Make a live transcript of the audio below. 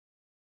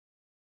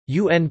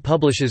UN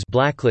publishes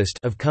Blacklist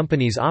of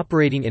companies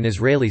operating in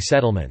Israeli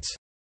settlements.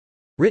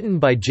 Written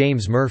by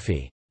James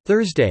Murphy.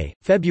 Thursday,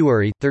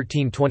 February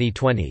 13,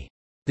 2020.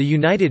 The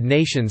United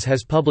Nations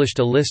has published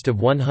a list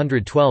of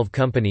 112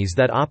 companies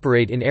that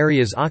operate in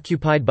areas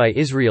occupied by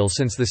Israel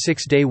since the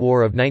Six-Day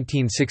War of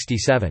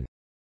 1967.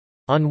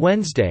 On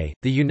Wednesday,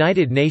 the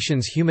United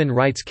Nations Human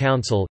Rights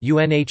Council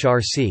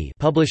 (UNHRC)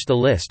 published the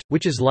list,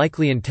 which is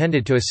likely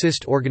intended to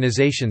assist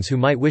organizations who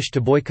might wish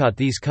to boycott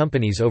these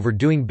companies over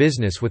doing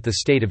business with the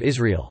State of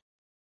Israel.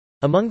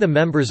 Among the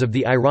members of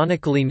the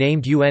ironically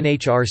named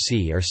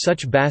UNHRC are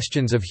such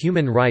bastions of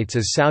human rights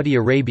as Saudi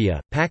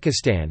Arabia,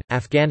 Pakistan,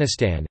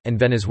 Afghanistan, and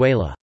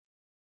Venezuela.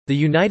 The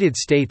United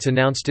States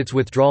announced its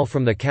withdrawal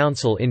from the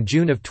Council in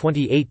June of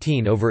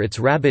 2018 over its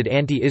rabid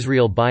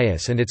anti-Israel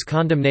bias and its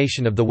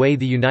condemnation of the way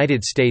the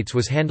United States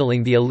was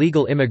handling the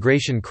illegal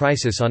immigration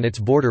crisis on its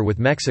border with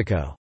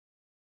Mexico.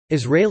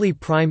 Israeli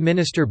Prime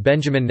Minister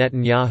Benjamin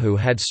Netanyahu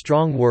had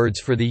strong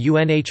words for the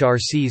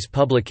UNHRC's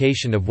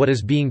publication of what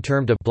is being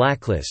termed a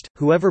blacklist.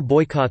 "Whoever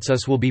boycotts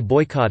us will be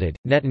boycotted,"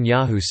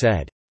 Netanyahu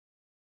said.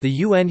 The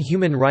UN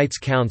Human Rights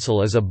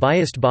Council is a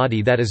biased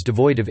body that is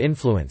devoid of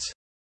influence.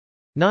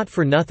 "Not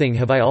for nothing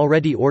have I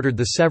already ordered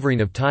the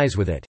severing of ties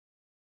with it.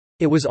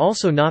 It was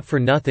also not for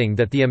nothing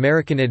that the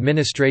American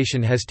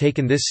administration has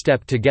taken this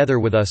step together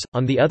with us."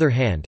 On the other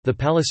hand, the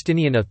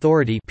Palestinian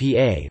Authority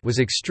 (PA) was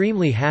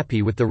extremely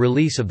happy with the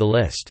release of the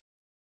list.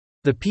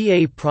 The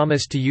PA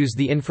promised to use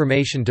the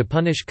information to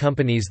punish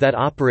companies that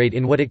operate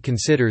in what it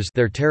considers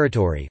their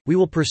territory. "We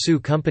will pursue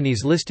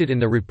companies listed in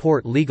the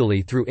report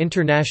legally through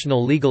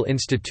international legal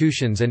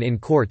institutions and in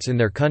courts in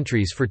their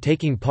countries for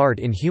taking part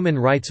in human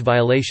rights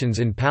violations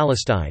in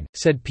Palestine,"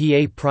 said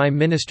PA Prime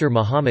Minister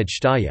Mohammed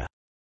Shtayyeh.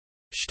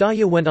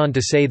 Shtayyeh went on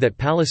to say that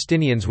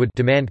Palestinians would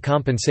demand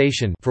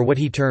compensation for what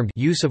he termed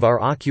use of our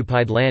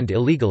occupied land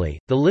illegally.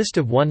 The list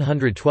of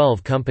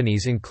 112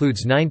 companies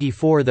includes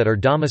 94 that are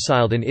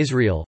domiciled in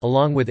Israel,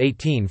 along with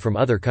 18 from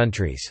other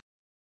countries.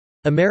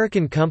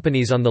 American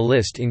companies on the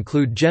list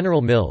include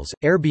General Mills,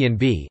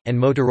 Airbnb, and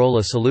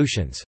Motorola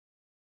Solutions.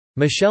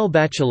 Michelle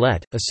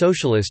Bachelet, a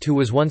socialist who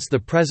was once the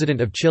president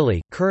of Chile,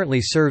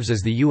 currently serves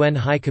as the UN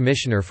High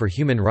Commissioner for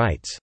Human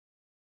Rights.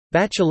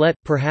 Bachelet,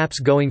 perhaps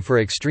going for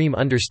extreme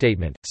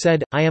understatement,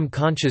 said, "I am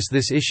conscious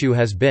this issue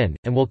has been,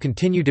 and will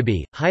continue to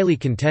be, highly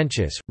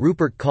contentious."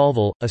 Rupert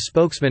Colville, a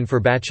spokesman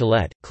for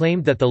Bachelet,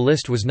 claimed that the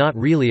list was not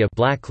really a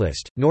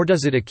blacklist, nor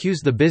does it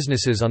accuse the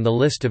businesses on the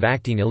list of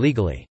acting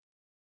illegally.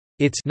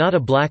 "It's not a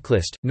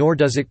blacklist, nor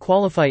does it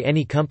qualify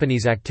any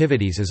company's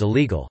activities as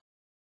illegal."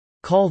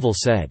 Colville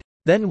said.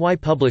 Then why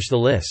publish the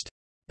list?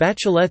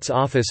 Bachelet's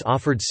office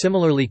offered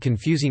similarly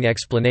confusing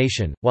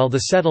explanation. While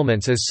the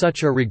settlements as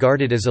such are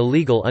regarded as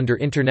illegal under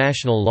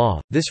international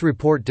law, this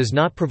report does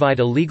not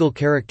provide a legal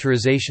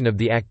characterization of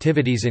the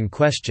activities in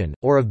question,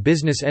 or of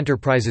business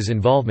enterprises'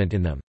 involvement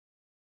in them.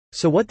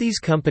 So what these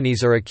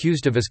companies are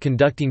accused of is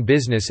conducting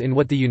business in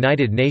what the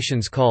United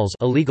Nations calls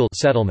illegal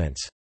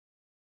settlements.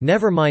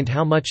 Never mind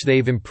how much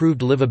they've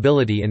improved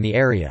livability in the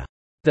area.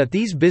 That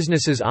these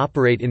businesses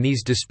operate in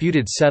these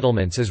disputed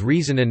settlements is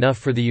reason enough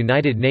for the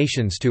United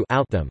Nations to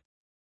out them.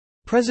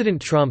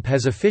 President Trump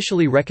has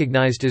officially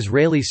recognized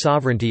Israeli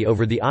sovereignty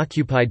over the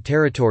occupied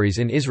territories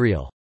in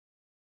Israel.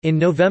 In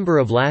November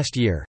of last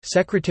year,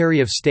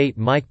 Secretary of State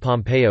Mike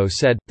Pompeo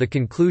said, "The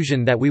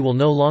conclusion that we will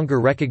no longer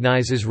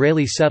recognize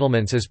Israeli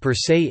settlements as per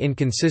se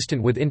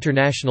inconsistent with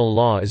international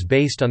law is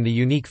based on the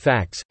unique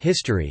facts,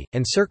 history,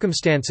 and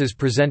circumstances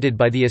presented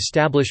by the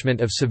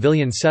establishment of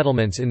civilian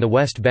settlements in the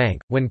West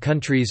Bank. When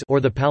countries or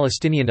the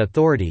Palestinian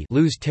Authority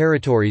lose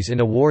territories in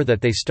a war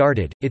that they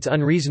started, it's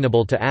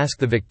unreasonable to ask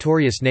the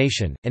victorious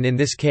nation, and in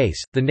this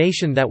case, the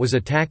nation that was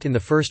attacked in the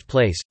first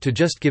place, to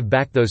just give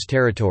back those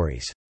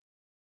territories.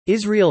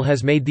 Israel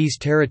has made these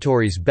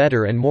territories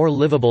better and more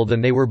livable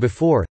than they were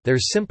before,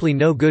 there's simply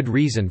no good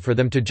reason for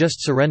them to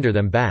just surrender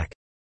them back."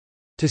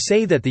 To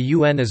say that the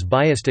UN is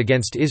biased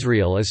against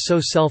Israel is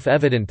so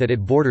self-evident that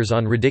it borders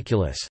on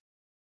ridiculous.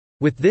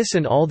 With this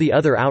and all the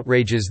other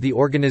outrages the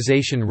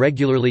organization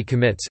regularly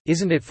commits,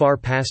 isn't it far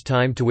past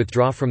time to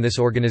withdraw from this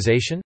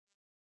organization?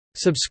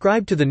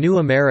 Subscribe to The New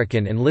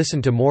American and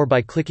listen to more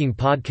by clicking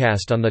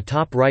podcast on the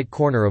top right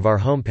corner of our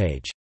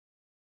homepage.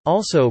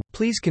 Also,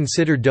 please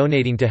consider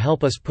donating to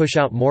help us push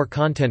out more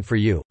content for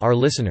you, our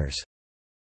listeners.